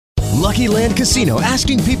Lucky Land Casino,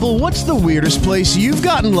 asking people, what's the weirdest place you've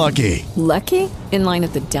gotten lucky? Lucky? In line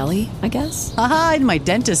at the deli, I guess? Aha, in my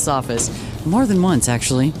dentist's office. More than once,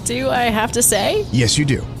 actually. Do I have to say? Yes, you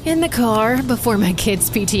do. In the car before my kids'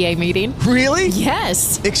 PTA meeting. Really?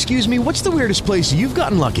 Yes. Excuse me, what's the weirdest place you've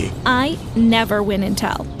gotten lucky? I never win and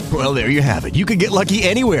tell. Well, there you have it. You can get lucky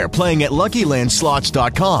anywhere, playing at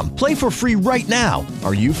LuckyLandSlots.com. Play for free right now.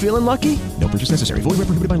 Are you feeling lucky? No purchase necessary. Void where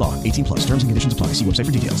prohibited by law. 18 plus. Terms and conditions apply. See website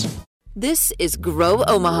for details. This is Grow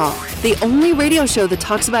Omaha, the only radio show that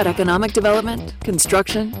talks about economic development,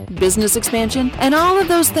 construction, business expansion, and all of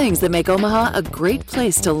those things that make Omaha a great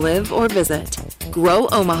place to live or visit. Grow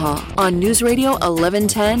Omaha on News Radio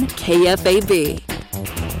 1110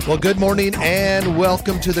 KFAB. Well, good morning and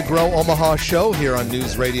welcome to the Grow Omaha show here on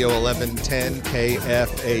News Radio 1110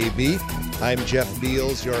 KFAB. I'm Jeff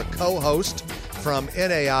Beals, your co-host from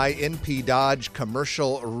NAI NP Dodge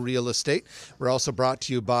Commercial Real Estate. We're also brought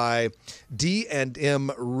to you by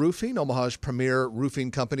D&M Roofing, Omaha's premier roofing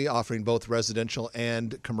company, offering both residential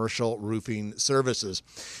and commercial roofing services.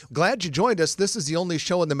 Glad you joined us. This is the only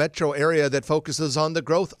show in the metro area that focuses on the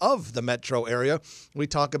growth of the metro area. We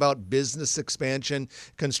talk about business expansion,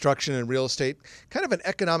 construction, and real estate, kind of an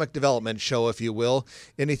economic development show, if you will.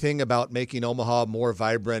 Anything about making Omaha more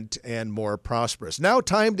vibrant and more prosperous. Now,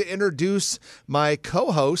 time to introduce my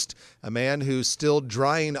co-host, a man who's still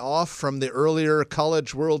drying off from the earlier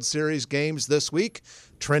College World Series games this week,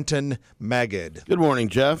 Trenton Magid. Good morning,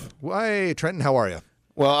 Jeff. Why, Trenton, how are you?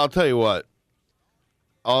 Well, I'll tell you what.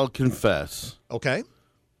 I'll confess. Okay.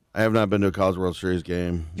 I have not been to a College World Series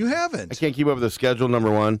game. You haven't? I can't keep up with the schedule, number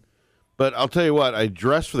one. But I'll tell you what. I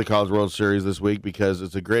dressed for the College World Series this week because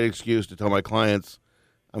it's a great excuse to tell my clients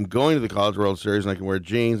I'm going to the College World Series and I can wear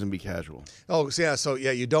jeans and be casual. Oh, yeah. So,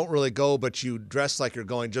 you don't really go, but you dress like you're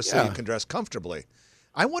going just so you can dress comfortably.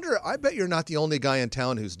 I bet you're not the only guy in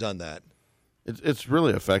town who's done that. It's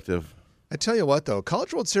really effective. I tell you what, though,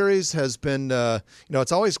 College World Series has been,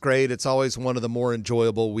 it's always great. It's always one of the more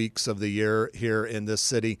enjoyable weeks of the year here in this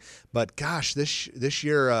city. But gosh, this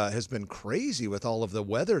year has been crazy with all of the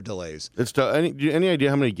weather delays. Any idea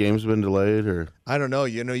how many games have been delayed? Or I don't know.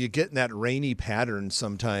 You get in that rainy pattern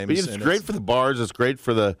sometimes. But it's great for the bars. It's great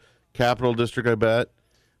for the Capital District, I bet.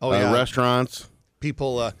 Oh, yeah. Restaurants.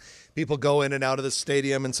 People go in and out of the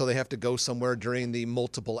stadium, and so they have to go somewhere during the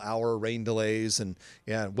multiple-hour rain delays. And,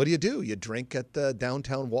 what do? You drink at the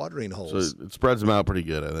downtown watering holes. So it spreads them out pretty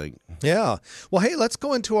good, I think. Yeah. Well, hey, let's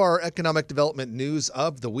go into our economic development news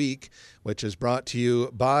of the week, which is brought to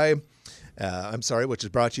you by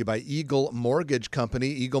Eagle Mortgage Company.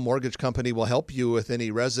 Eagle Mortgage Company will help you with any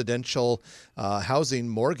residential housing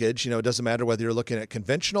mortgage. It doesn't matter whether you're looking at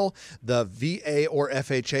conventional, the VA, or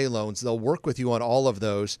FHA loans. They'll work with you on all of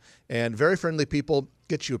those. And very friendly people,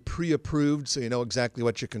 get you pre-approved so you know exactly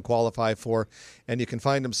what you can qualify for. And you can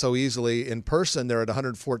find them so easily in person. They're at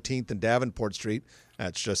 114th and Davenport Street.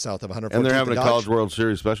 That's just south of 114th. And they're having a College World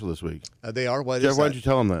Series special this week. They are? What Jeff, is why that? don't you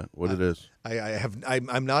tell them that, what it is?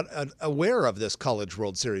 I'm not aware of this College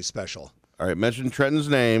World Series special. All right, mention Trenton's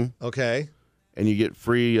name. Okay. And you get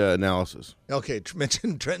free analysis. Okay,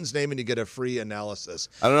 mention Trenton's name and you get a free analysis.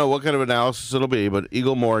 I don't know what kind of analysis it'll be, but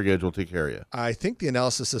Eagle Mortgage will take care of you. I think the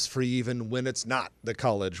analysis is free even when it's not the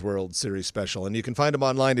College World Series special. And you can find them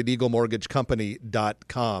online at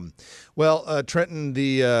eaglemortgagecompany.com. Well, Trenton,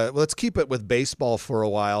 let's keep it with baseball for a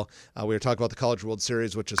while. We were talking about the College World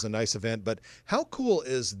Series, which is a nice event. But how cool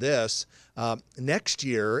is this? Next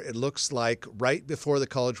year, it looks like right before the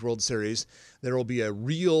College World Series, there will be a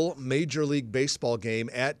real Major League Baseball game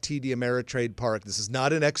at TD Ameritrade Park. This is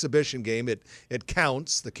not an exhibition game. It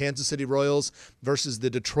counts. The Kansas City Royals versus the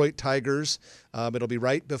Detroit Tigers. It'll be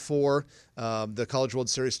right before the College World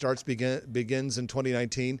Series begins in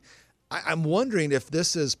 2019. I'm wondering if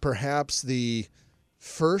this is perhaps the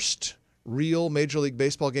first real Major League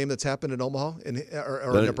Baseball game that's happened in Omaha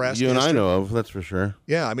or Nebraska. You and history. I know of, that's for sure.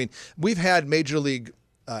 Yeah, I mean, we've had Major League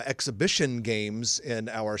exhibition games in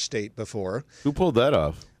our state before. Who pulled that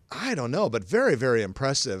off? I don't know, but very, very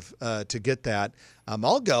impressive to get that.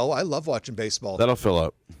 I'll go. I love watching baseball. That'll fill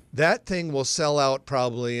up. That thing will sell out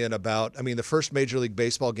probably in the first Major League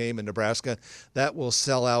Baseball game in Nebraska, that will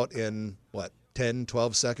sell out in, 10,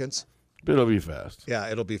 12 seconds? But it'll be fast.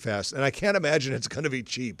 Yeah, it'll be fast. And I can't imagine it's going to be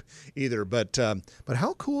cheap either. But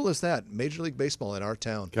how cool is that? Major League Baseball in our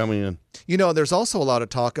town. Coming in. There's also a lot of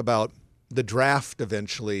talk about the draft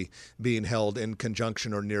eventually being held in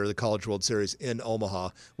conjunction or near the College World Series in Omaha,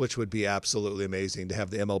 which would be absolutely amazing to have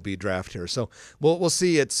the MLB draft here. So we'll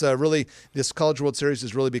see. It's really, this College World Series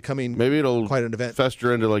is really becoming Maybe it'll quite an event.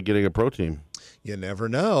 Fester into like getting a pro team. You never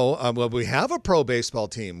know. Well, we have a pro baseball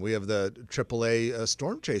team. We have the AAA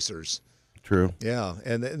Storm Chasers. True. Yeah,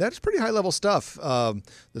 and that's pretty high-level stuff. The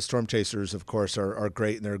Storm Chasers, of course, are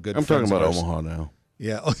great, and they're good I'm friends talking about of ours. Omaha now.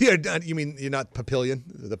 Yeah. Oh, yeah. You mean you're not Papillion,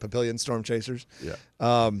 the Papillion Storm Chasers? Yeah.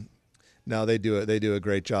 No, they do it. They do a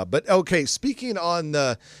great job. But okay, speaking on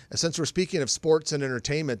since we're speaking of sports and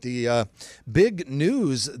entertainment, the big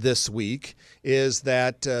news this week is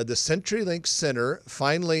that the CenturyLink Center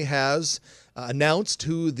finally has announced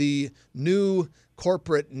who the new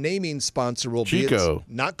corporate naming sponsor will be. Chico. It's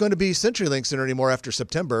not going to be CenturyLink Center anymore after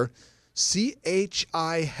September.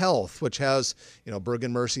 CHI Health, which has,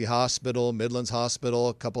 Bergen Mercy Hospital, Midlands Hospital,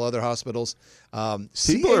 a couple other hospitals.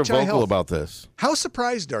 People are vocal Health. about this. How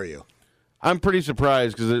surprised are you? I'm pretty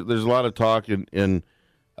surprised because there's a lot of talk in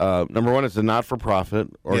number one, it's a not-for-profit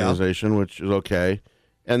organization, which is okay.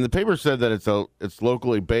 And the paper said that it's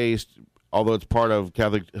locally based, although it's part of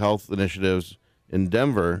Catholic Health Initiatives in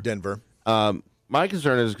Denver. My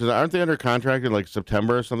concern is because aren't they under contract in like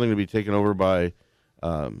September or something to be taken over by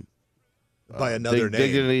another name?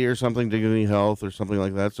 Dignity or something, Dignity Health or something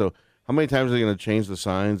like that. So how many times are they going to change the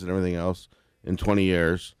signs and everything else in 20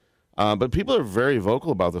 years? But people are very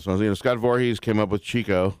vocal about this one. Scott Voorhees came up with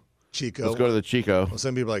Chico. Let's go to the Chico. Well,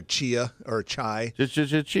 some people like Chia or Chai.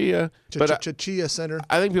 Chia. Chia Center.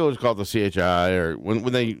 I think people just call it the CHI, or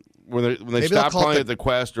when they stop calling it the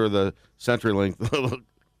Quest or the CenturyLink.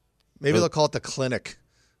 Maybe they'll call it the clinic.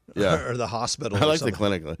 Yeah. Or the hospital. I like the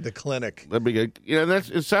clinic. The clinic. That'd be good. And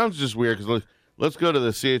it sounds just weird because let's go to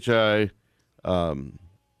the CHI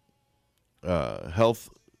Health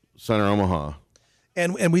Center Omaha.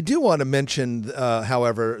 And we do want to mention,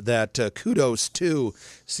 however, that kudos to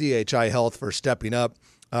CHI Health for stepping up.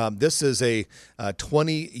 This is a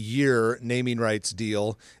 20-year naming rights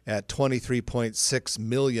deal at $23.6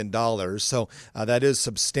 million. So that is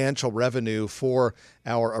substantial revenue for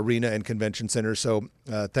our arena and convention center. So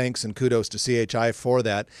thanks and kudos to CHI for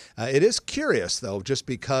that. It is curious, though, just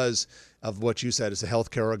because of what you said. It's a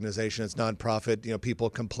healthcare organization. It's nonprofit. People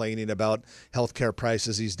complaining about healthcare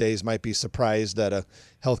prices these days might be surprised that a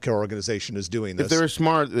healthcare organization is doing this. If they're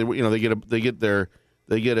smart, they get a skybox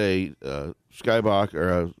they get a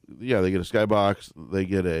skybox. They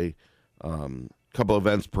get a couple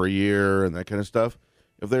events per year and that kind of stuff.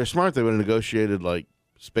 If they're smart, they would have negotiated like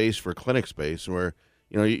space for clinic space where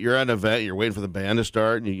you're at an event, you're waiting for the band to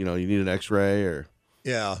start, and you need an X-ray or.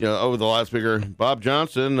 Yeah. Over the loudspeaker, Bob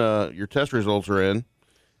Johnson, your test results are in.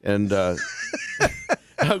 And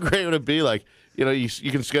how great would it be? Like, you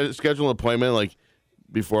can schedule an appointment like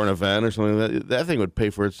before an event or something. That thing would pay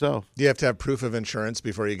for itself. Do you have to have proof of insurance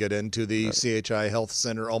before you get into the CHI Health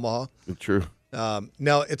Center Omaha? True.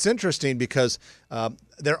 Now, it's interesting because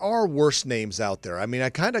there are worse names out there. I mean, I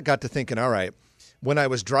kind of got to thinking, all right, when I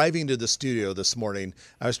was driving to the studio this morning,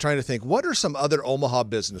 I was trying to think, what are some other Omaha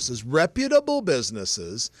businesses, reputable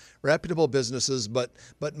businesses, but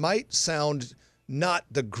might sound not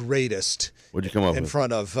the greatest. What'd you come up in with?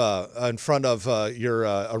 front of your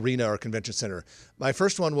arena or convention center? My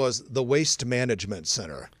first one was the Waste Management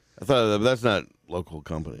Center. I thought that's not local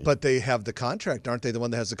company. But they have the contract, aren't they? The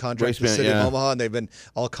one that has the contract Waste with the city Man- yeah. of Omaha, and they've been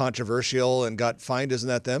all controversial and got fined. Isn't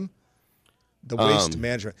that them? The Waste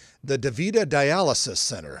Management. The DaVita Dialysis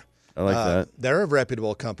Center. I like that. They're a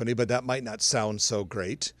reputable company, but that might not sound so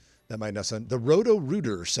great. That might not sound. The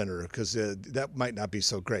Roto-Rooter Center, because that might not be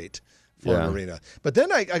so great for an arena. But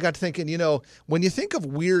then I got thinking, when you think of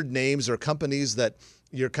weird names or companies that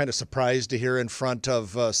you're kind of surprised to hear in front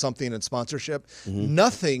of something in sponsorship,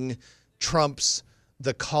 nothing trumps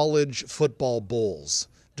the college football bowls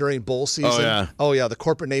during bowl season. Oh, yeah, the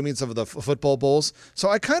corporate namings of the football bowls. So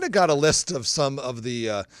I kind of got a list of some of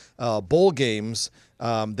the bowl games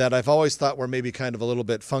that I've always thought were maybe kind of a little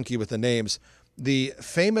bit funky with the names. The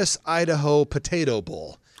famous Idaho Potato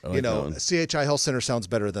Bowl. CHI Health Center sounds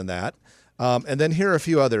better than that. And then here are a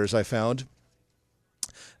few others I found.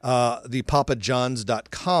 The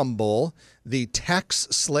PapaJohns.com Bowl, the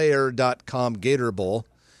TaxSlayer.com Gator Bowl,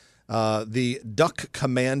 the Duck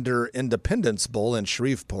Commander Independence Bowl in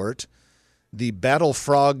Shreveport, the Battle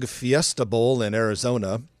Frog Fiesta Bowl in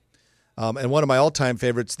Arizona, and one of my all-time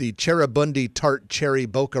favorites, the Cherubundi Tart Cherry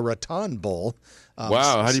Boca Raton Bowl.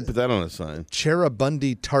 Wow, how do you put that on a sign?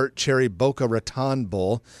 Cherubundi Tart Cherry Boca Raton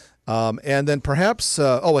Bowl. And then perhaps,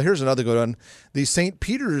 here's another good one. The St.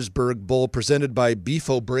 Petersburg Bowl presented by Beef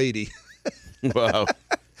O'Brady. Wow.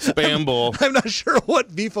 Spam Bowl. I'm not sure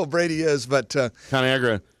what Beef O'Brady is, but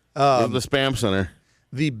Conagra, the Spam Center.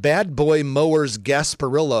 The Bad Boy Mowers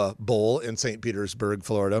Gasparilla Bowl in St. Petersburg,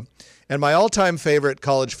 Florida, and my all-time favorite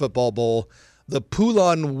college football bowl, the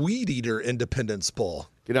Poulon Weed Eater Independence Bowl.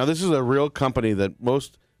 Now, this is a real company that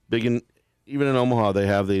most even in Omaha, they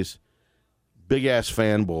have these big-ass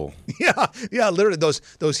fan bowl. Yeah, literally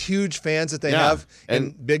those huge fans that they have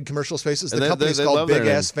in big commercial spaces. The company's called Big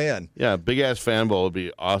Ass Fan. Yeah, Big Ass Fan Bowl would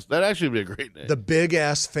be awesome. That'd actually be a great name. The Big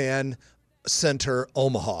Ass Fan Center,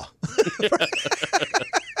 Omaha.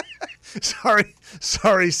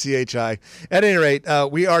 Sorry, CHI. At any rate,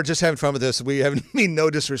 we are just having fun with this. We mean no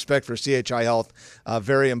disrespect for CHI Health, a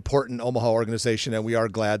very important Omaha organization, and we are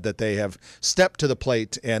glad that they have stepped to the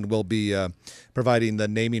plate and will be providing the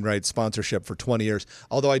naming rights sponsorship for 20 years.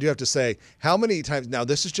 Although I do have to say, how many times, now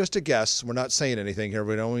this is just a guess, we're not saying anything here,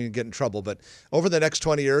 we don't want to get in trouble, but over the next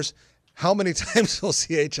 20 years, how many times will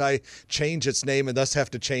CHI change its name and thus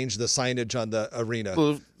have to change the signage on the arena?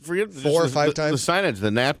 Well, forget 4 or 5 times. The signage,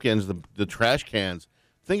 the napkins, the trash cans.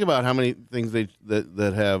 Think about how many things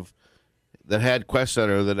that had Quest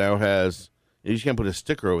Center that now has. You just can't put a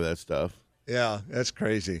sticker over that stuff. Yeah, that's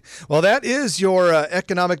crazy. Well, that is your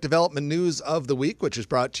economic development news of the week, which is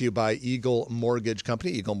brought to you by Eagle Mortgage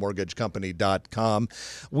Company, eaglemortgagecompany.com.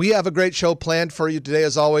 We have a great show planned for you today.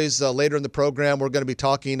 As always, later in the program, we're going to be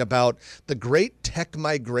talking about the great tech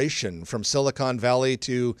migration from Silicon Valley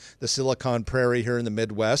to the Silicon Prairie here in the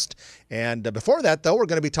Midwest. And before that, though, we're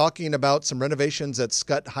going to be talking about some renovations at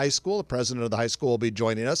Skutt High School. The president of the high school will be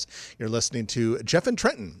joining us. You're listening to Jeff and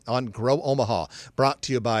Trenton on Grow Omaha, brought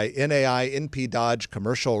to you by NAI NP Dodge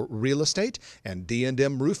Commercial Real Estate and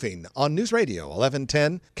D&M Roofing on News Radio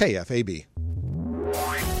 1110 KFAB.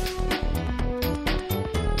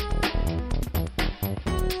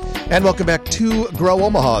 And welcome back to Grow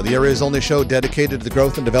Omaha, the area's only show dedicated to the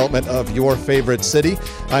growth and development of your favorite city.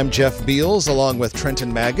 I'm Jeff Beals, along with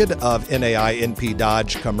Trenton Magid of NAI NP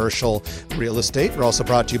Dodge Commercial Real Estate. We're also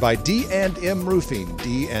brought to you by D&M Roofing,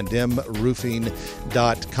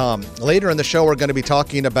 dndmroofing.com. Later in the show, we're going to be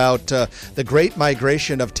talking about the great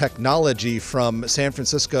migration of technology from San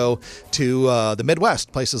Francisco to the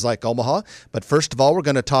Midwest, places like Omaha. But first of all, we're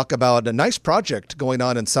going to talk about a nice project going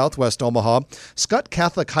on in Southwest Omaha. Skutt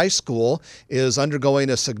Catholic High School is undergoing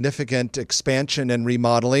a significant expansion and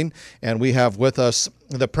remodeling, and we have with us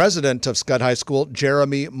the president of Skutt High School,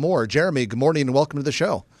 Jeremy Moore. Jeremy, good morning and welcome to the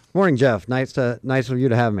show. Morning, Jeff. Nice of you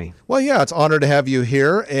to have me. Well, yeah, it's an honor to have you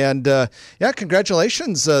here, and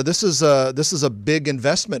congratulations. This is a big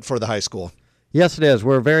investment for the high school. Yes, it is.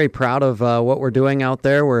 We're very proud of what we're doing out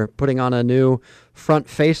there. We're putting on a new front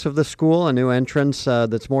face of the school, a new entrance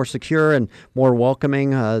that's more secure and more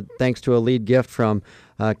welcoming, thanks to a lead gift from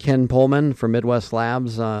Ken Pullman from Midwest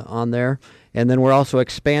Labs on there. And then we're also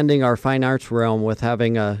expanding our fine arts realm with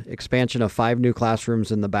having an expansion of 5 new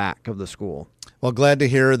classrooms in the back of the school. Well, glad to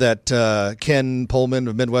hear that Ken Pullman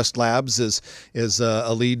of Midwest Labs is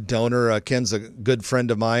a lead donor. Ken's a good friend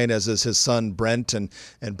of mine, as is his son Brent. And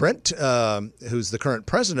Brent, who's the current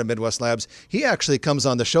president of Midwest Labs, he actually comes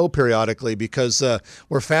on the show periodically because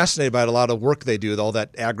we're fascinated by a lot of work they do with all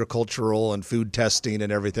that agricultural and food testing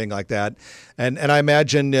and everything like that. And I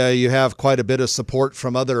imagine you have quite a bit of support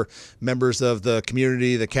from other members of the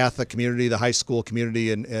community, the Catholic community, the high school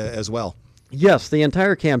community, and as well. Yes, the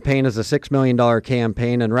entire campaign is a $6 million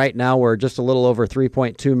campaign, and right now we're just a little over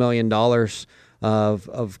 $3.2 million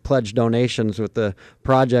of pledged donations with the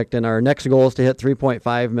project, and our next goal is to hit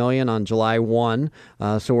 $3.5 million on July 1,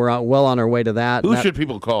 so we're well on our way to that. Who should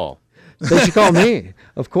people call? They should call me,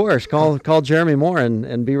 of course. Call Jeremy Moore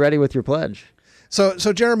and be ready with your pledge. So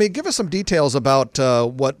Jeremy, give us some details about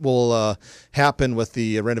what will happen with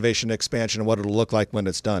the renovation expansion and what it'll look like when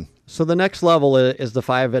it's done. So the next level is the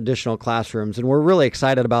 5 additional classrooms, and we're really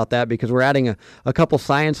excited about that because we're adding a couple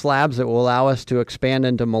science labs that will allow us to expand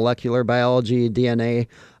into molecular biology, DNA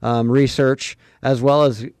research, as well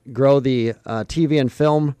as grow the TV and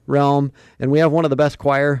film realm. And we have one of the best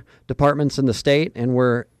choir departments in the state, and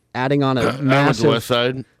we're adding on a massive... I went to West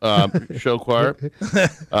Side show choir.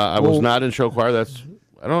 I was not in show choir.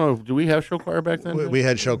 I don't know. Do we have show choir back then? We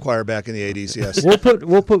had show choir back in the 80s, yes.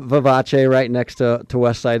 We'll put Vivace right next to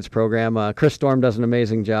West Side's program. Chris Storm does an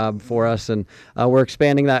amazing job for us, and we're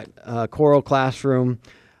expanding that choral classroom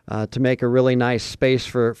to make a really nice space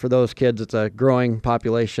for those kids. It's a growing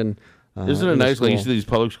population. Isn't it nice when you see these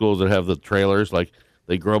public schools that have the trailers, like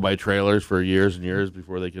they grow by trailers for years and years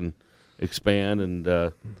before they can expand, and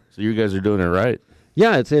so you guys are doing it right.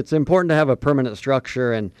 Yeah, it's important to have a permanent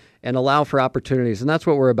structure and allow for opportunities. And that's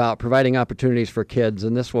what we're about, providing opportunities for kids.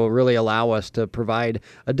 And this will really allow us to provide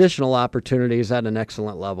additional opportunities at an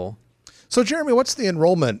excellent level. So, Jeremy, what's the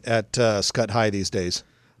enrollment at Skutt High these days?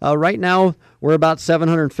 Right now, we're about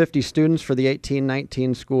 750 students for the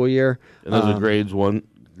 18-19 school year. And those are grades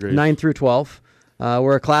 9 through 12.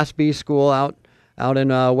 We're a Class B school out in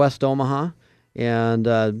West Omaha.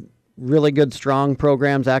 And really good, strong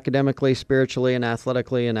programs academically, spiritually, and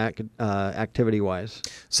athletically and activity-wise.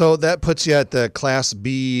 So that puts you at the Class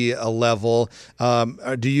B level.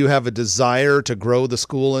 Do you have a desire to grow the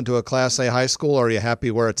school into a Class A high school, or are you happy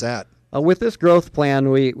where it's at? With this growth plan,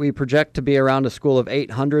 we project to be around a school of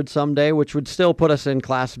 800 someday, which would still put us in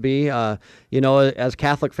Class B. As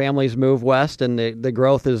Catholic families move west and the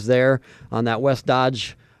growth is there on that West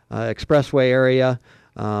Dodge Expressway area,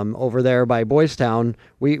 over there by Boys Town,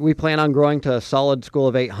 we plan on growing to a solid school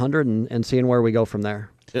of 800 and seeing where we go from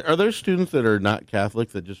there. Are there students that are not Catholic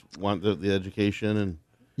that just want the education? And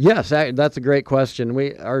Yes, that's a great question.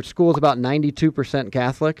 Our school is about 92%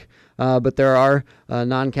 Catholic, but there are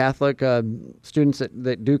non-Catholic students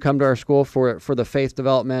that do come to our school for the faith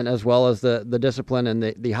development as well as the discipline and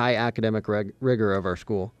the high academic rigor of our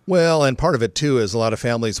school. Well, and part of it, too, is a lot of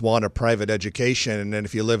families want a private education. And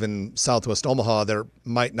if you live in Southwest Omaha, there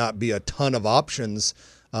might not be a ton of options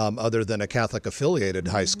other than a Catholic-affiliated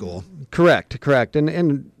high school. Correct.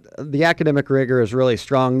 And the academic rigor is really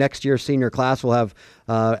strong. Next year's senior class will have,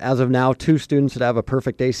 as of now, 2 students that have a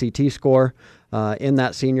perfect ACT score in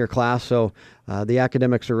that senior class. So the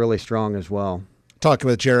academics are really strong as well. Talking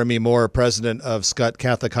with Jeremy Moore, president of Skutt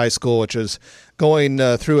Catholic High School, which is going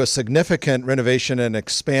through a significant renovation and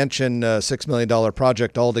expansion, $6 million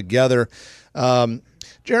project altogether.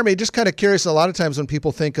 Jeremy, just kind of curious, a lot of times when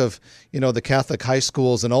people think of, the Catholic high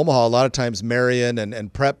schools in Omaha, a lot of times Marian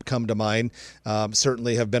and Prep come to mind.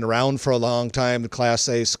 Certainly have been around for a long time, Class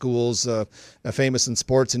A schools, famous in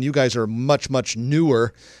sports, and you guys are much, much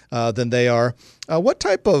newer than they are. What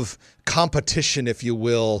type of competition, if you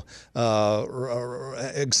will,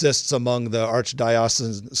 exists among the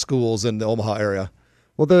archdiocesan schools in the Omaha area?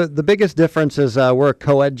 Well, the biggest difference is we're a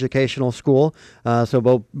co-educational school, so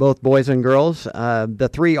both boys and girls. The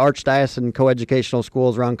 3 archdiocesan co-educational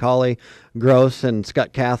schools, Roncalli, Gross, and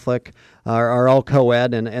Skutt Catholic, are all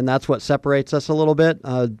co-ed, and that's what separates us a little bit.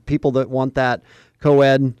 People that want that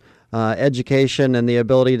co-ed education and the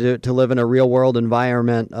ability to live in a real-world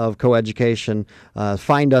environment of co-education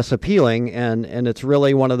find us appealing, and it's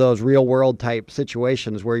really one of those real-world type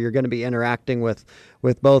situations where you're going to be interacting with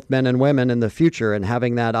both men and women in the future and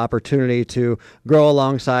having that opportunity to grow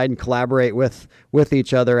alongside and collaborate with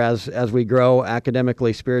each other as we grow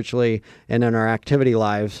academically, spiritually, and in our activity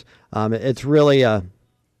lives. It's really a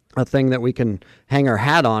thing that we can hang our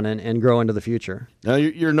hat on and grow into the future. Now,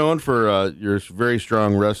 you're known for your very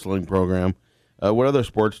strong wrestling program. What other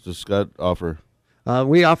sports does Skutt offer?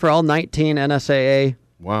 We offer all 19 NSAA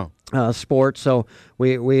sports, so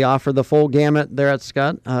we offer the full gamut there at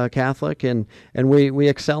Skutt Catholic, and we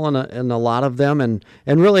excel in a lot of them, and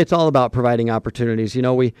really it's all about providing opportunities.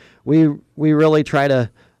 We really try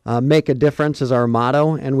to make a difference is our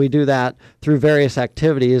motto, and we do that through various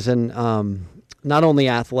activities, and not only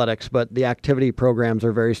athletics, but the activity programs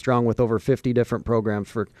are very strong with over 50 different programs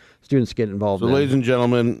for students to get involved in. So, ladies and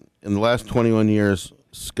gentlemen, in the last 21 years,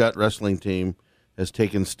 Skutt wrestling team has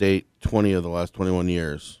taken state 20 of the last 21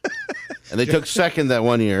 years. And they took second that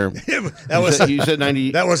one year. You said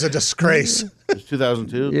 90. That was a disgrace. It was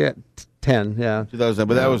 2002? Yeah, 10, yeah. 2010,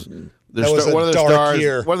 but that was one of the stars.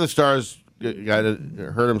 Year. One of the stars guy that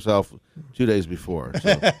hurt himself 2 days before.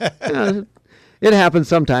 So. It happens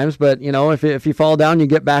sometimes, but if you fall down, you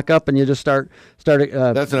get back up and you just start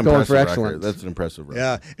That's an going for record. excellence. That's an impressive record.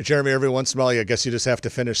 Yeah, Jeremy, every once in a while, I guess you just have to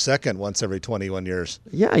finish second once every 21 years.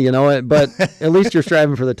 Yeah, but at least you're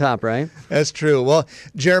striving for the top, right? That's true. Well,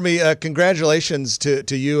 Jeremy, congratulations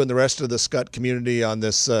to you and the rest of the Skutt community on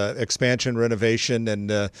this expansion, renovation,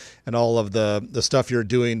 and all of the stuff you're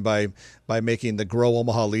doing by making the Grow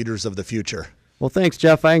Omaha leaders of the future. Well, thanks,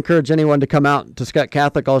 Jeff. I encourage anyone to come out to Skutt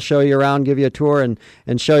Catholic. I'll show you around, give you a tour,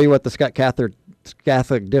 and show you what the Skutt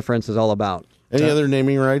Catholic difference is all about. Any other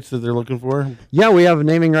naming rights that they're looking for? Yeah, we have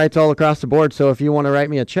naming rights all across the board, so if you want to write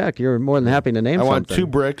me a check, you're more than happy to name something. I want 2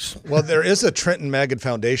 bricks. Well, there is a Trenton Magid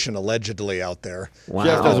Foundation allegedly out there. Wow.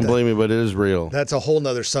 Jeff doesn't believe me, but it is real. That's a whole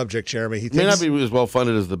nother subject, Jeremy. He may not be as well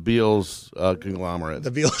funded as the Beals conglomerate.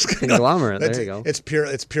 The Beals conglomerate, there you go.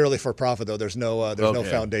 It's purely for profit, though. There's no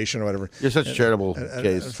foundation or whatever. You're such a charitable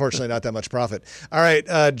case. Unfortunately, not that much profit. All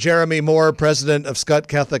right, Jeremy Moore, president of Skutt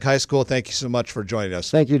Catholic High School, thank you so much for joining us.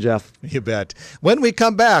 Thank you, Jeff. You bet. When we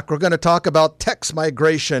come back, we're going to talk about text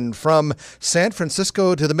migration from San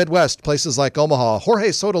Francisco to the Midwest, places like Omaha. Jorge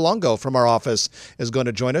Sotolongo from our office is going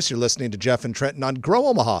to join us. You're listening to Jeff and Trenton on Grow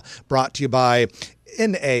Omaha, brought to you by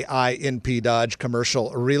NAINP Dodge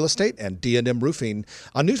Commercial Real Estate and D&M Roofing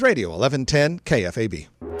on News Radio 1110 KFAB.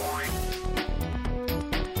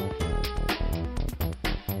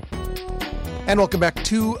 And welcome back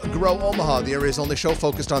to Grow Omaha, the area's only show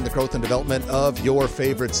focused on the growth and development of your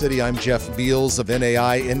favorite city. I'm Jeff Beals of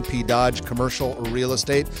NAINP Dodge Commercial Real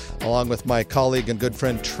Estate, along with my colleague and good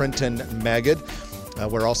friend Trenton Magid.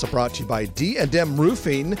 We're also brought to you by D&M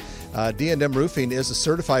Roofing. D&M Roofing is a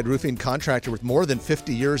certified roofing contractor with more than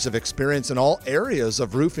 50 years of experience in all areas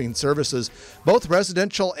of roofing services, both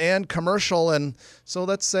residential and commercial. And so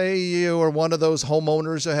let's say you are one of those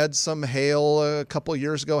homeowners who had some hail a couple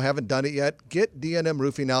years ago, haven't done it yet. Get D&M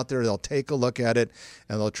Roofing out there. They'll take a look at it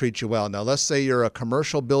and they'll treat you well. Now, let's say you're a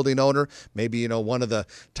commercial building owner, maybe one of the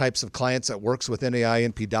types of clients that works with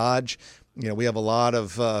NAINP Dodge. We have a lot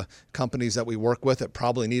of companies that we work with that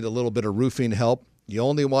probably need a little bit of roofing help. You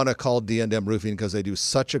only want to call D&M Roofing because they do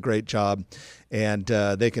such a great job, and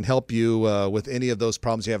they can help you with any of those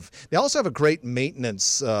problems you have. They also have a great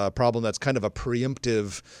maintenance problem that's kind of a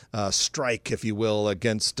preemptive strike, if you will,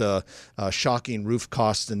 against shocking roof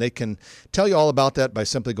costs, and they can tell you all about that by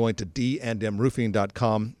simply going to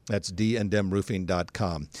dndmroofing.com. That's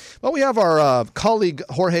dndmroofing.com. Well, we have our colleague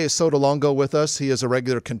Jorge Sotolongo with us. He is a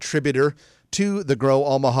regular contributor to the Grow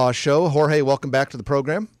Omaha show. Jorge, welcome back to the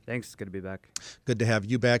program. Thanks. It's good to be back. Good to have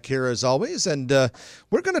you back here as always. And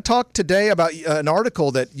we're going to talk today about an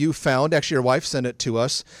article that you found. Actually, your wife sent it to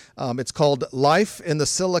us. It's called Life in the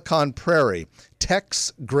Silicon Prairie,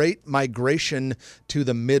 Tech's Great Migration to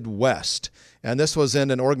the Midwest. And this was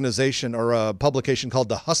in an organization or a publication called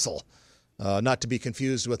The Hustle. Not to be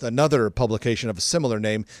confused with another publication of a similar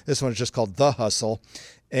name. This one is just called The Hustle.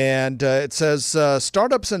 And it says,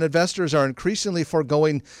 startups and investors are increasingly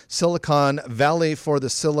foregoing Silicon Valley for the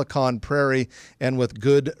Silicon Prairie, and with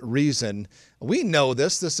good reason. We know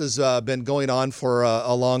this. This has been going on for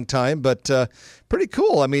a long time, but pretty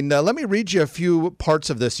cool. I mean, let me read you a few parts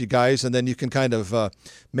of this, you guys, and then you can kind of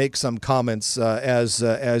make some comments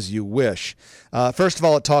as you wish. First of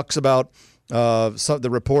all, it talks about the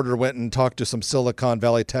reporter went and talked to some Silicon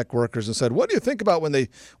Valley tech workers and said, what do you think about when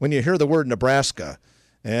you hear the word Nebraska?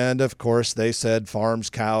 And, of course, they said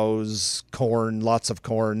farms, cows, corn, lots of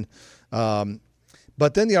corn.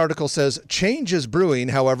 But then the article says, change is brewing.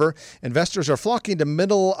 However, investors are flocking to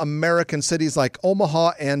middle American cities like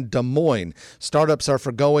Omaha and Des Moines. Startups are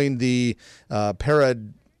forgoing the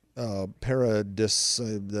paradisiac.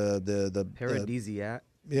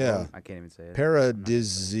 Yeah. I can't even say it.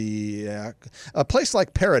 Paradisiac. A place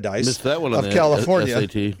like Paradise Missed that one of on California.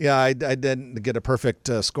 SAT. Yeah, I didn't get a perfect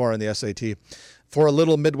score on the SAT. For a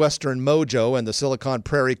little Midwestern mojo, and the Silicon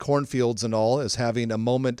Prairie cornfields and all is having a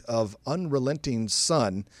moment of unrelenting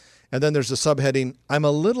sun. And then there's a subheading, I'm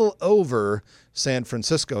a little over San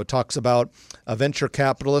Francisco. It talks about a venture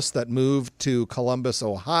capitalist that moved to Columbus,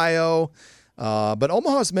 Ohio. But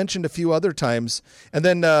Omaha's mentioned a few other times. And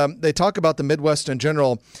then they talk about the Midwest in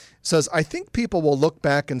general. It says, I think people will look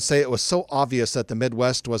back and say it was so obvious that the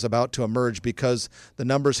Midwest was about to emerge because the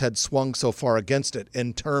numbers had swung so far against it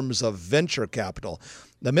in terms of venture capital.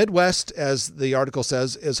 The Midwest, as the article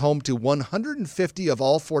says, is home to 150 of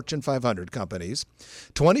all Fortune 500 companies,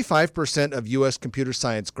 25% of U.S. computer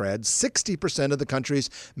science grads, 60% of the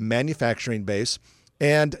country's manufacturing base,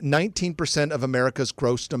 and 19% of America's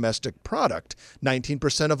gross domestic product.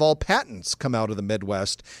 19% of all patents come out of the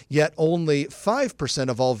Midwest, yet only 5%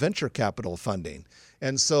 of all venture capital funding.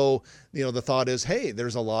 And so, the thought is, hey,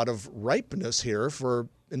 there's a lot of ripeness here for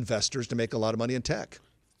investors to make a lot of money in tech.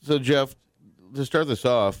 So, Jeff, to start this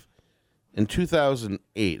off, in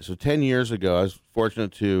 2008, so 10 years ago, I was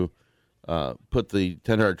fortunate to put the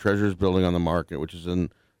Tenderheart Treasures building on the market, which is in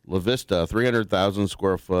La Vista, 300,000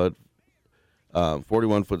 square foot,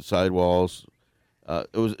 41-foot sidewalls.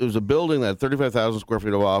 It was a building that had 35,000 square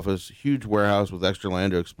feet of office, huge warehouse with extra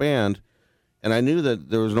land to expand. And I knew that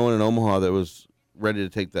there was no one in Omaha that was ready to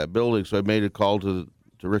take that building, so I made a call to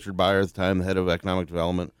Richard Byer at the time, the head of economic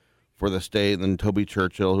development for the state, and then Toby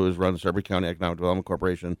Churchill, who has run the Sudbury County Economic Development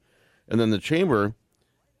Corporation, and then the chamber.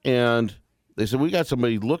 And they said, we got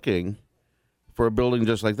somebody looking for a building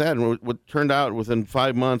just like that. And what turned out, within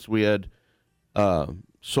 5 months, we had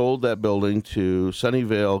sold that building to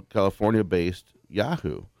Sunnyvale, California-based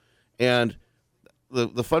Yahoo. And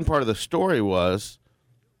the fun part of the story was,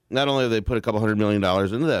 not only have they put a couple $100 million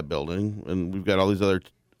into that building, and we've got all these other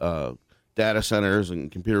data centers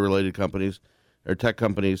and computer-related companies, or tech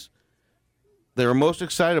companies, they were most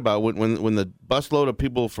excited about when the busload of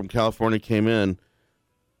people from California came in.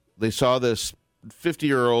 They saw this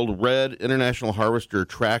 50-year-old red International Harvester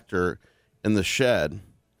tractor in the shed,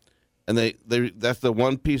 and they that's the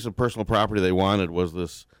one piece of personal property they wanted was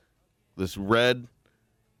this red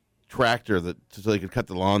tractor so they could cut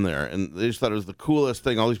the lawn there, and they just thought it was the coolest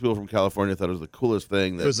thing. All these people from California thought it was the coolest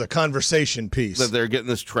thing. It was a conversation piece that they're getting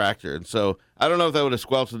this tractor, and so I don't know if that would have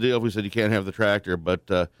squelched the deal if we said you can't have the tractor, but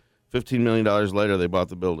 $15 million later they bought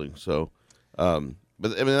the building. So, but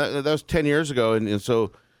I mean that was 10 years ago, and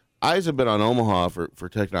so eyes have been on Omaha for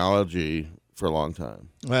technology for a long time.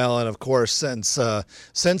 Well, and of course since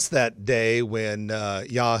that day when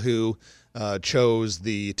Yahoo chose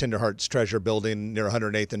the Tenderhearts Treasure Building near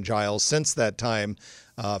 108th and Giles. Since that time,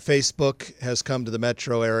 Facebook has come to the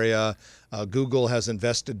metro area. Google has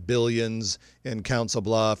invested billions in Council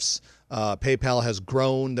Bluffs. PayPal has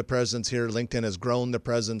grown the presence here. LinkedIn has grown the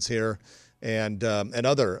presence here. And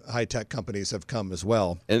other high-tech companies have come as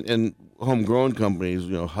well. And homegrown companies,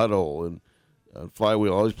 Huddle and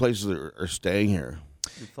Flywheel, all these places are staying here.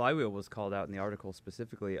 And Flywheel was called out in the article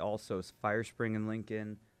specifically. Also, Firespring in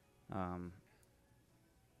Lincoln.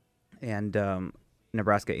 And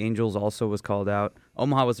Nebraska Angels also was called out.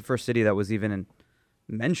 Omaha was the first city that was even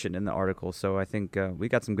mentioned in the article, so I think we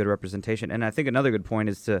got some good representation. And I think another good point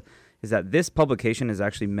is that this publication is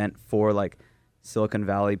actually meant for like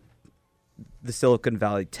the Silicon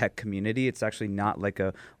Valley tech community. It's actually not like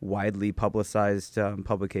a widely publicized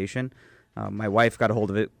publication. My wife got a hold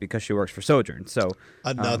of it because she works for Sojourn. So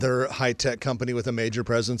another high-tech company with a major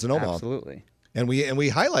presence in Omaha. Absolutely. And we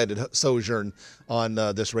highlighted Sojourn on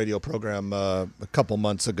this radio program a couple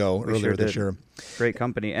months ago, earlier this year. Great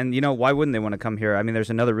company. And, why wouldn't they want to come here? I mean, there's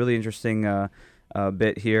another really interesting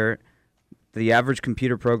bit here. The average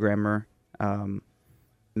computer programmer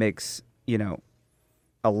makes,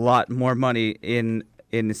 a lot more money in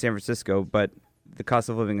San Francisco, but the cost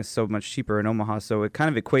of living is so much cheaper in Omaha. So it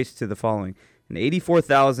kind of equates to the following. An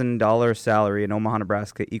 $84,000 salary in Omaha,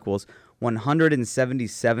 Nebraska equals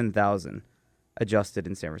 $177,000 adjusted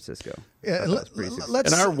in San Francisco. Yeah, let's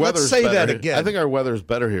say better. that again. I think our weather's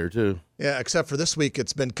better here too. Yeah, except for this week,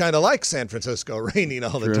 it's been kind of like San Francisco, raining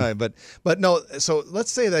all the time. But no, so let's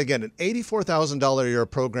say that again. An $84,000 a year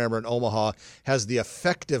programmer in Omaha has the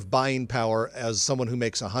effective buying power as someone who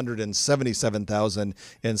makes $177,000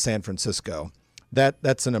 in San Francisco.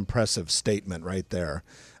 That's an impressive statement right there.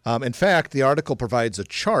 In fact, the article provides a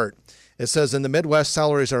chart. It says in the Midwest,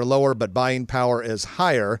 salaries are lower, but buying power is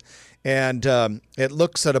higher. And it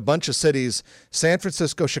looks at a bunch of cities: San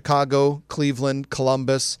Francisco, Chicago, Cleveland,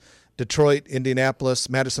 Columbus, Detroit, Indianapolis,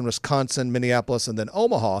 Madison, Wisconsin, Minneapolis, and then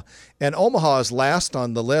Omaha. And Omaha is last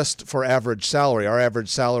on the list for average salary. Our average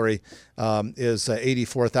salary is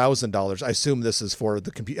 $84,000. I assume this is for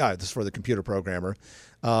the computer programmer.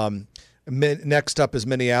 Next up is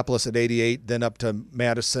Minneapolis at 88, then up to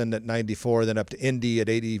Madison at 94, then up to Indy at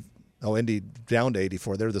 80. Oh, Indy down to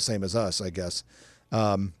 84. They're the same as us, I guess.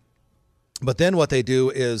 But then what they do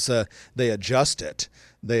is they adjust it.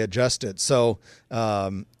 So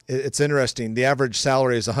it's interesting. The average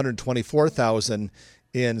salary is $124,000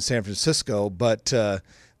 in San Francisco, but the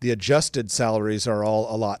adjusted salaries are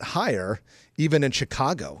all a lot higher. Even in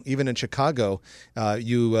Chicago, you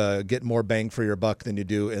get more bang for your buck than you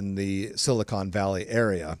do in the Silicon Valley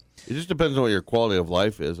area. It just depends on what your quality of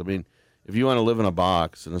life is. I mean, if you want to live in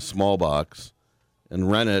a small box, and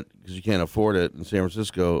rent it because you can't afford it in San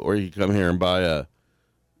Francisco, or you can come here and buy a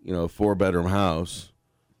 4-bedroom house.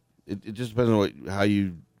 It just depends on how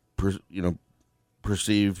you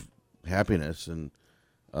perceive happiness, and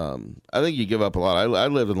I think you give up a lot. I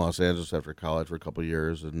lived in Los Angeles after college for a couple of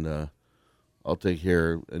years, and I'll take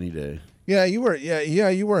here any day. Yeah, you were.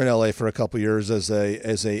 You were in LA for a couple of years as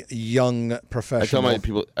a young professional.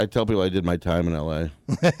 I tell people I did my time in LA.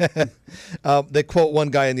 They quote one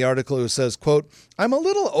guy in the article who says, "quote I'm a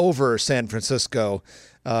little over San Francisco."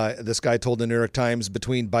 This guy told the New York Times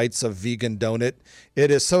between bites of vegan donut,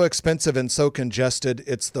 "It is so expensive and so congested.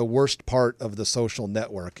 It's the worst part of the social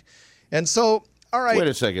network." And so, all right. Wait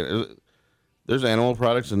a second. There's animal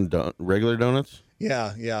products in regular donuts?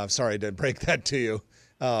 Yeah. I'm sorry to break that to you.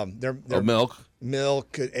 They're milk,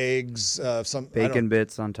 eggs, some bacon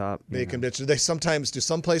bits on top. Bacon bits. They sometimes do.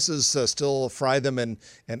 Some places still fry them in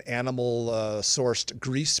animal sourced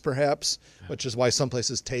grease, perhaps, which is why some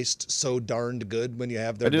places taste so darned good when you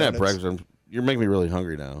have their. I didn't donuts. have breakfast. You're making me really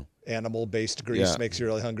hungry now. Animal-based grease makes you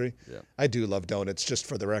really hungry. Yeah. I do love donuts. Just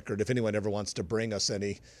for the record, if anyone ever wants to bring us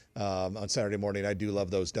any on Saturday morning, I do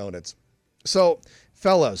love those donuts. So,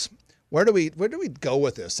 fellas. Where do we go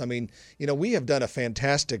with this? I mean, we have done a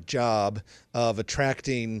fantastic job of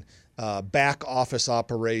attracting back office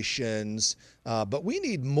operations. But we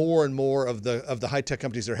need more and more of the high-tech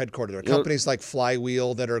companies that are headquartered. There are companies like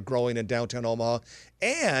Flywheel that are growing in downtown Omaha.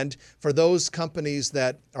 And for those companies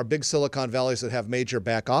that are big Silicon Valleys that have major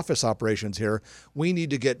back office operations here, we need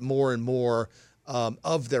to get more and more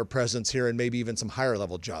of their presence here and maybe even some higher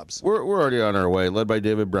level jobs. We're already on our way, led by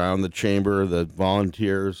David Brown, the chamber, the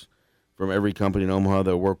volunteers from every company in Omaha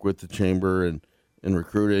that work with the chamber and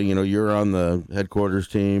recruiting. You're on the headquarters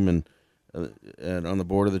team and on the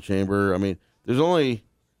board of the chamber. I mean, there's only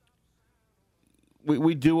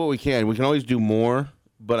we do what we can. We can always do more,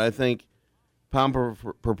 but I think pound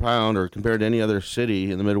per pound, or compared to any other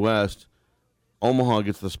city in the Midwest, Omaha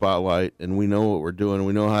gets the spotlight, and we know what we're doing.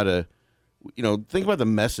 We know how to, think about the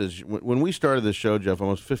message. When we started this show, Jeff,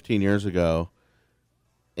 almost 15 years ago,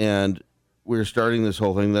 and we were starting this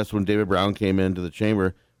whole thing, that's when David Brown came into the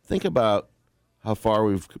chamber. Think about how far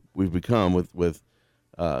we've become with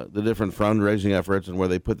the different fundraising efforts and where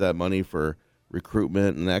they put that money for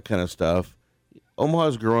recruitment and that kind of stuff.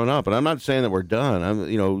 Omaha's growing up, and I'm not saying that we're done.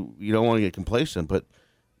 You don't want to get complacent, but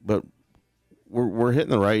we're hitting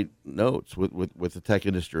the right notes with the tech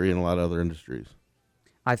industry and a lot of other industries.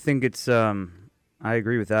 I think it's I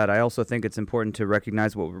agree with that. I also think it's important to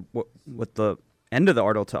recognize what the end of the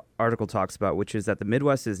article talks about, which is that the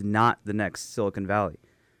Midwest is not the next Silicon Valley.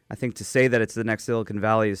 I think to say that it's the next Silicon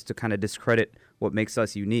Valley is to kind of discredit what makes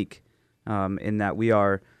us unique, in that we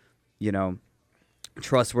are,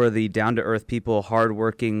 trustworthy, down-to-earth people,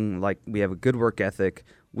 hardworking, like we have a good work ethic.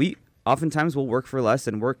 We oftentimes will work for less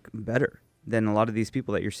and work better than a lot of these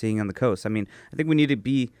people that you're seeing on the coast. I mean, I think we need to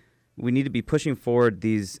be pushing forward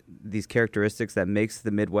these characteristics that makes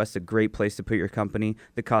the Midwest a great place to put your company,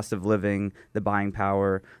 the cost of living, the buying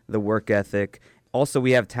power, the work ethic. Also,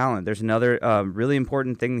 we have talent. There's another really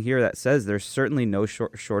important thing here that says there's certainly no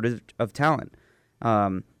shortage of talent.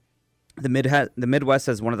 The Midwest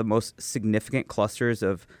has one of the most significant clusters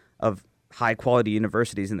of high-quality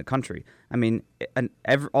universities in the country. I mean,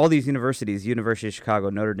 all these universities, University of Chicago,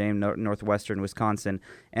 Notre Dame, Northwestern, Wisconsin,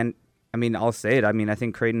 and I mean, I'll say it. I mean, I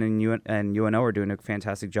think Creighton and UNO are doing a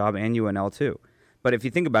fantastic job, and UNL too. But if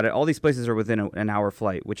you think about it, all these places are within an hour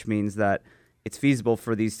flight, which means that it's feasible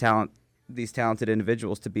for these talented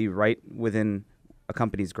individuals to be right within a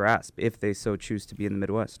company's grasp if they so choose to be in the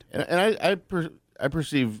Midwest. And I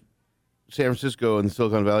perceive San Francisco and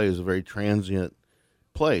Silicon Valley as a very transient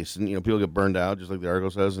place, and people get burned out, just like the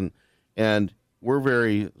article says, and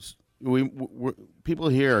we're people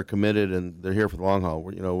here are committed and they're here for the long haul.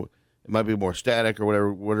 It might be more static or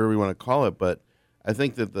whatever we want to call it, but I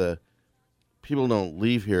think that the people don't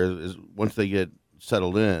leave here is once they get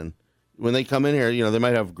settled in. When they come in here, they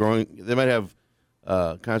might have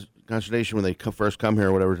consternation when they first come here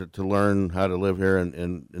or whatever to learn how to live here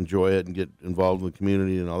and enjoy it and get involved in the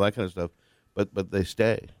community and all that kind of stuff. But they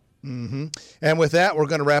stay. Mm-hmm. And with that, we're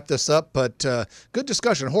going to wrap this up. But good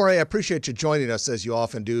discussion. Jorge, I appreciate you joining us as you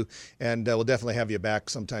often do. And we'll definitely have you back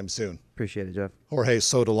sometime soon. Appreciate it, Jeff. Jorge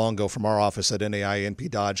Sotolongo from our office at NAI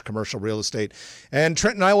NP Dodge Commercial Real Estate. And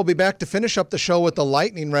Trent and I will be back to finish up the show with the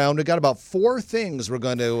lightning round. We've got about 4 things we're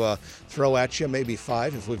going to throw at you, maybe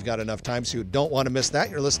 5 if we've got enough time. So you don't want to miss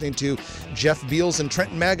that. You're listening to Jeff Beals and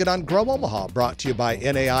Trenton Magid on Grow Omaha, brought to you by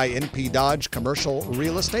NAI NP Dodge Commercial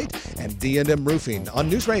Real Estate and D&M Roofing on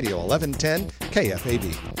News Radio 1110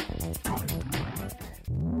 KFAB.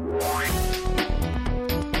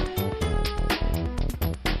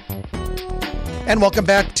 And welcome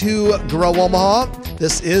back to Grow Omaha.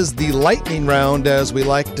 This is the lightning round, as we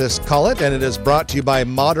like to call it, and it is brought to you by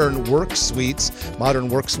Modern Work Suites,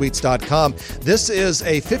 modernworksuites.com. This is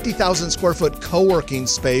a 50,000 square foot co-working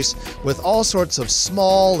space with all sorts of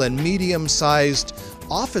small and medium-sized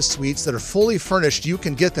office suites that are fully furnished. You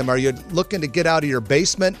can get them. Are you looking to get out of your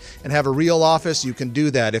basement and have a real office? You can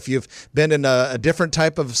do that. If you've been in a different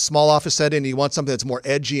type of small office setting and you want something that's more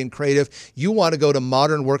edgy and creative, you want to go to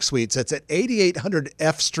Modern Work Suites. It's at 8800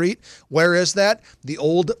 F Street. Where is that? The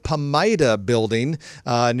old Pamida building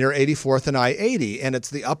near 84th and I-80. And it's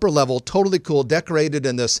the upper level, totally cool, decorated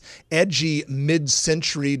in this edgy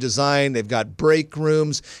mid-century design. They've got break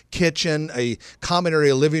rooms, kitchen, a common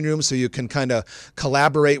area living room so you can kind of collaborate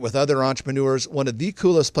with other entrepreneurs. One of the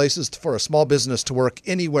coolest places for a small business to work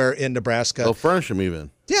anywhere in Nebraska. They'll furnish them even.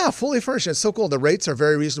 Yeah, fully furnished. It's so cool. The rates are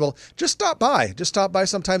very reasonable. Just stop by.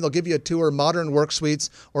 Sometime. They'll give you a tour, Modern Work Suites,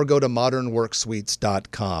 or go to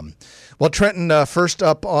modernworksuites.com. Well, Trenton, first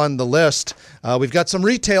up on the list, we've got some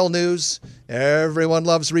retail news. Everyone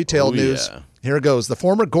loves retail news. Yeah. Here it goes. The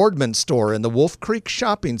former Gordman store in the Wolf Creek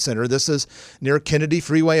Shopping Center, this is near Kennedy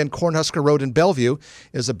Freeway and Cornhusker Road in Bellevue,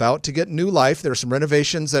 is about to get new life. There are some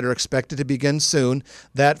renovations that are expected to begin soon.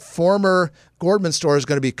 That former Gordman store is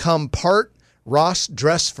going to become part Ross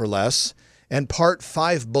Dress for Less and part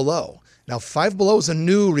Five Below. Now, Five Below is a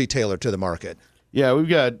new retailer to the market. Yeah, we've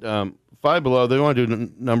got Five Below. They want to do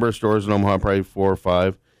a number of stores in Omaha, probably 4 or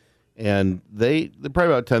 5. And they're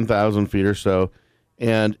probably about 10,000 feet or so.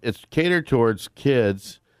 And it's catered towards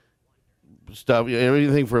kids stuff,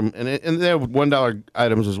 everything from, and they have $1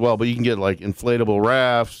 items as well, but you can get like inflatable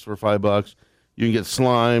rafts for $5. You can get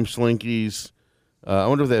slime, slinkies. I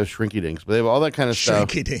wonder if they have Shrinky Dinks, but they have all that kind of stuff.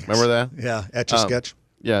 Shrinky Dinks. Remember that? Yeah, Etch-a-Sketch.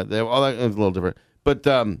 Yeah, they have all that. It's a little different. But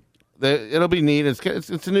it'll be neat.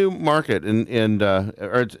 It's a new market,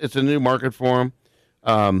 or it's a new market for them,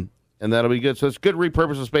 and that'll be good. So it's good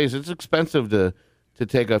repurpose of space. It's expensive to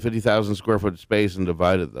take a 50,000 square foot space and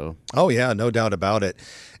divide it, though. Oh, yeah, no doubt about it.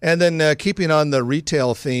 And then keeping on the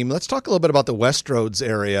retail theme, let's talk a little bit about the Westroads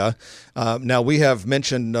area. Now, we have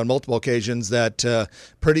mentioned on multiple occasions that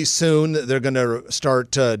pretty soon they're going to start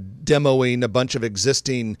demoing a bunch of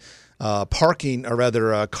existing car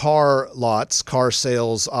lots, car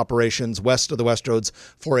sales operations west of the Westroads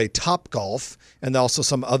for a Topgolf, and also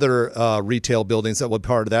some other retail buildings that will be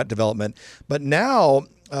part of that development. But now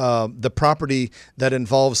the property that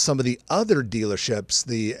involves some of the other dealerships,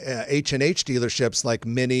 the H&H dealerships like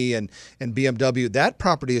Mini and BMW, that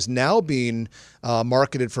property is now being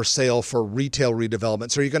marketed for sale for retail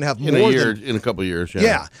redevelopment. So you're going to have in a couple of years.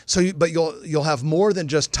 Yeah. So, but you'll have more than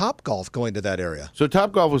just Topgolf going to that area. So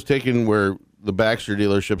Topgolf was taken where the Baxter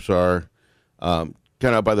dealerships are, kind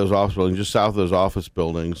of up by those office buildings, just south of those office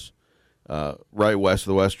buildings, right west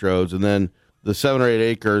of the Westroads, and then the 7 or 8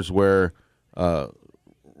 acres where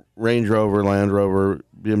Range Rover, Land Rover,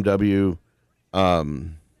 BMW,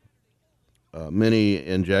 Mini,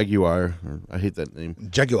 and Jaguar. I hate that name.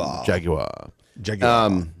 Jaguar.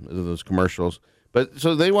 Those commercials. But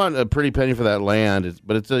so they want a pretty penny for that land.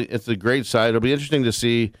 But it's a great site. It'll be interesting to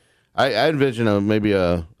see. I envision maybe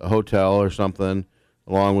a hotel or something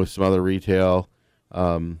along with some other retail.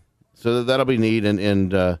 So that'll be neat.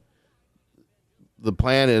 And the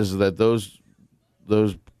plan is that those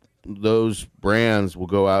brands will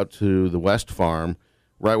go out to the West Farm,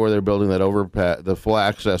 right where they're building that overpass, the full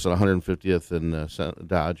access on 150th and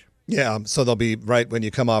Dodge. Yeah, so they'll be right when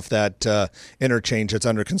you come off that interchange that's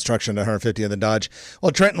under construction at 150th and Dodge.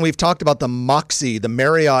 Well, Trenton, we've talked about the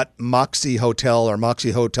Marriott Moxie Hotel, or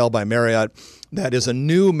Moxie Hotel by Marriott. That is a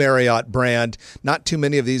new Marriott brand. Not too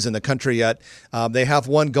many of these in the country yet. They have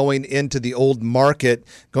one going into the old market,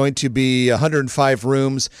 going to be 105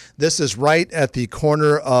 rooms. This is right at the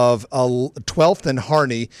corner of 12th and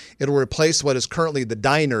Harney. It'll replace what is currently the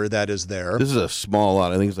diner that is there. This is a small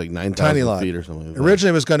lot. I think it's like 9,000 feet or something.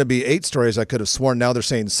 Originally it was going to be 8 stories, I could have sworn. Now they're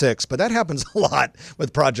saying 6. But that happens a lot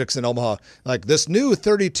with projects in Omaha. Like this new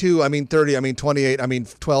 28, 12,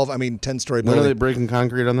 10-story building. When are they breaking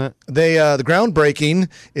concrete on that? The groundbreaking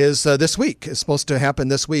is this week. It's supposed to happen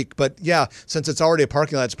this week. But yeah, since it's already a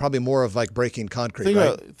parking lot, it's probably more of like breaking concrete.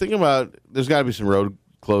 Think about there's got to be some road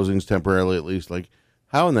closings temporarily at least. Like,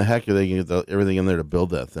 how in the heck are they going to get everything in there to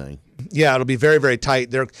build that thing? Yeah, it'll be very, very tight.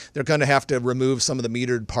 They're going to have to remove some of the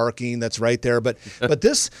metered parking that's right there. But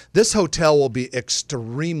this hotel will be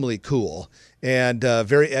extremely cool and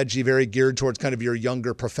very edgy, very geared towards kind of your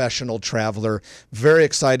younger professional traveler. Very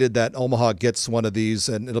excited that Omaha gets one of these,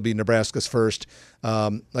 and it'll be Nebraska's first.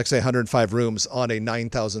 Like I say, 105 rooms on a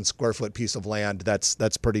 9,000 square foot piece of land.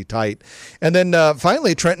 That's pretty tight. And then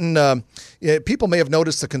finally, Trenton, people may have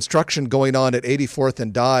noticed the construction going on at 84th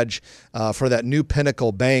and Dodge for that new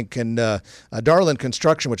Pinnacle Bank. And Darlin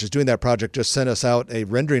Construction, which is doing that project, just sent us out a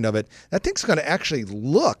rendering of it. That thing's going to actually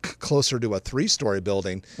look closer to a 3-story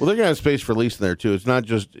building. Well, they're going to have space for lease in there, too. It's not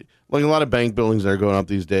just like a lot of bank buildings that are going up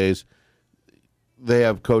these days. They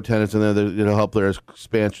have co-tenants in there that help their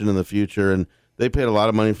expansion in the future. And they paid a lot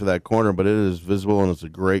of money for that corner, but it is visible, and it's a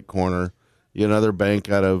great corner. You have another bank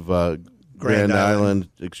out of Grand Island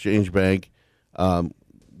Exchange Bank going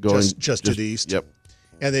just to the east. Yep.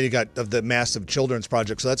 And then you got the massive children's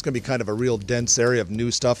project. So that's going to be kind of a real dense area of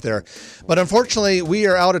new stuff there. But unfortunately, we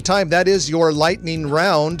are out of time. That is your lightning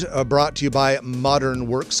round brought to you by Modern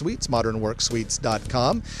Work Suites,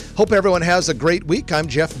 modernworksuites.com. Hope everyone has a great week. I'm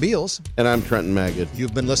Jeff Beals. And I'm Trenton Magid.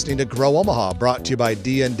 You've been listening to Grow Omaha, brought to you by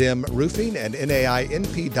D&M Roofing and NAI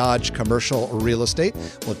NP Dodge Commercial Real Estate.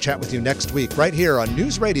 We'll chat with you next week right here on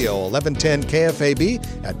News Radio 1110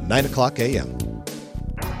 KFAB at 9 o'clock a.m.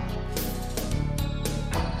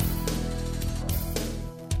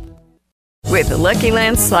 With the Lucky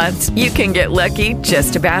Land Slots, you can get lucky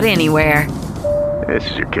just about anywhere.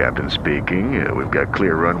 This is your captain speaking. We've got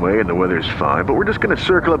clear runway and the weather's fine, but we're just going to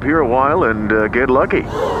circle up here a while and get lucky.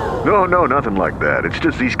 No, nothing like that. It's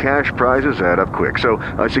just these cash prizes add up quick. So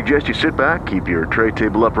I suggest you sit back, keep your tray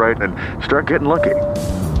table upright, and start getting lucky.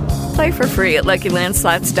 Play for free at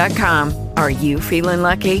LuckyLandSlots.com. Are you feeling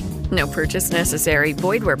lucky? No purchase necessary.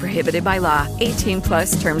 Void where prohibited by law.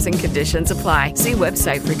 18+ terms and conditions apply. See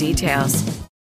website for details.